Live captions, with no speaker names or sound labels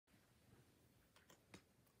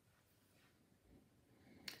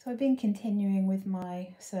So I've been continuing with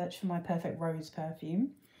my search for my perfect rose perfume.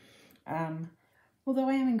 Although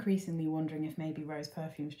I am increasingly wondering if maybe rose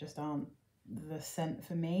perfumes just aren't the scent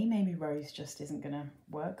for me. Maybe rose just isn't going to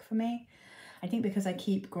work for me. I think because I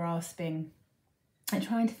keep grasping and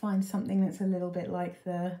trying to find something that's a little bit like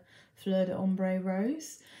the Fleur d'Ombre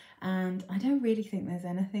rose. And I don't really think there's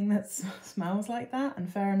anything that smells like that.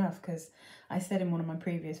 And fair enough, because I said in one of my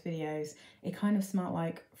previous videos, it kind of smelled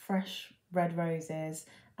like fresh red roses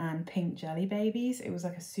and pink jelly babies. It was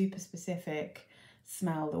like a super specific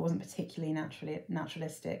smell that wasn't particularly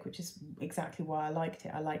naturalistic, which is exactly why I liked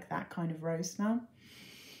it. I like that kind of rose smell.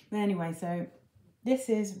 But anyway, so this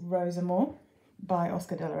is Rosamor by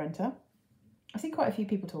Oscar de la Renta. I've seen quite a few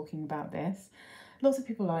people talking about this. Lots of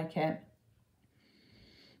people like it.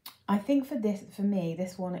 I think for me,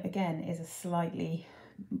 this one again is a slightly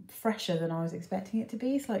fresher than I was expecting it to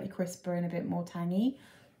be, slightly crisper and a bit more tangy.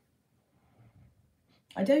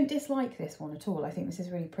 I don't dislike this one at all. I think this is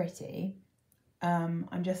really pretty.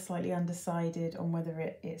 I'm just slightly undecided on whether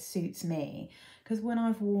it suits me, because when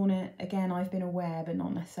I've worn it, again, I've been aware, but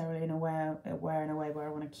not necessarily aware in a way where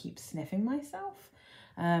I want to keep sniffing myself.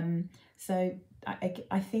 So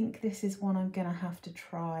I think this is one I'm going to have to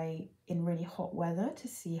try in really hot weather to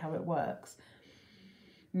see how it works.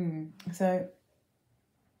 So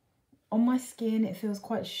on my skin, it feels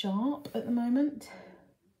quite sharp at the moment.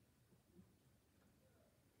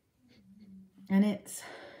 And it's...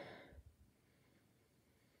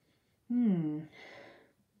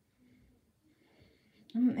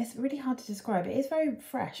 it's really hard to describe. It is very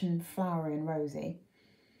fresh and flowery and rosy.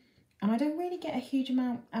 And I don't really get a huge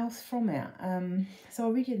amount else from it. So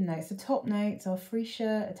I'll read you the notes. The top notes are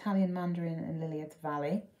Freesia, Italian Mandarin and Lily of the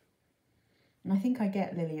Valley. And I think I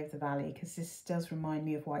get Lily of the Valley because this does remind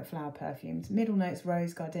me of white flower perfumes. Middle notes,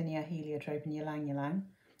 rose, gardenia, heliotrope and ylang ylang.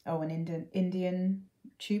 Oh, an Indian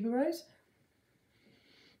tuberose.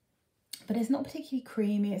 But it's not particularly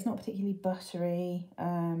creamy. It's not particularly buttery.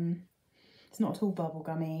 It's not at all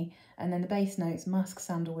bubblegummy. And then the base notes, musk,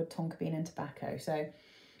 sandalwood, tonka bean and tobacco. So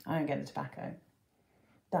I don't get the tobacco.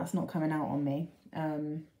 That's not coming out on me.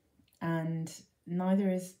 And neither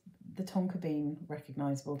is the tonka bean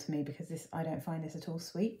recognisable to me, because I don't find this at all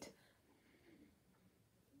sweet.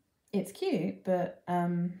 It's cute, but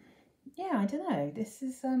yeah, I don't know. This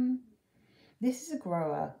is a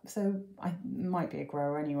grower, so I might be a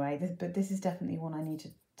grower anyway. But this is definitely one I need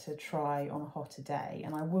to try on a hotter day,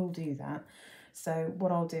 and I will do that. So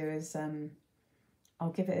what I'll do is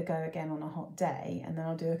I'll give it a go again on a hot day, and then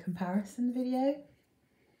I'll do a comparison video.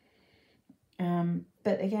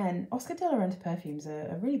 But again, Oscar de la Renta perfumes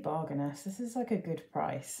are really bargainous. This is like a good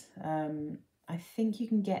price. I think you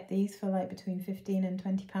can get these for like between £15 and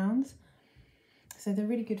 £20. So they're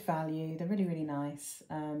really good value. They're really, really nice.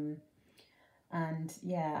 And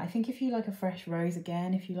yeah, I think if you like a fresh rose,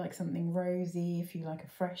 again, if you like something rosy, if you like a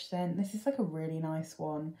fresh scent, this is like a really nice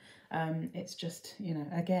one. It's just, you know,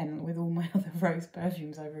 again, with all my other rose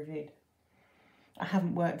perfumes I've reviewed, I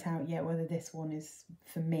haven't worked out yet whether this one is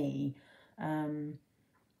for me,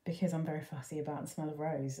 because I'm very fussy about the smell of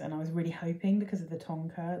rose, and I was really hoping because of the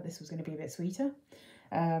tonka this was going to be a bit sweeter.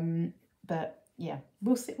 But yeah,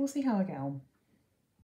 we'll see how I get on.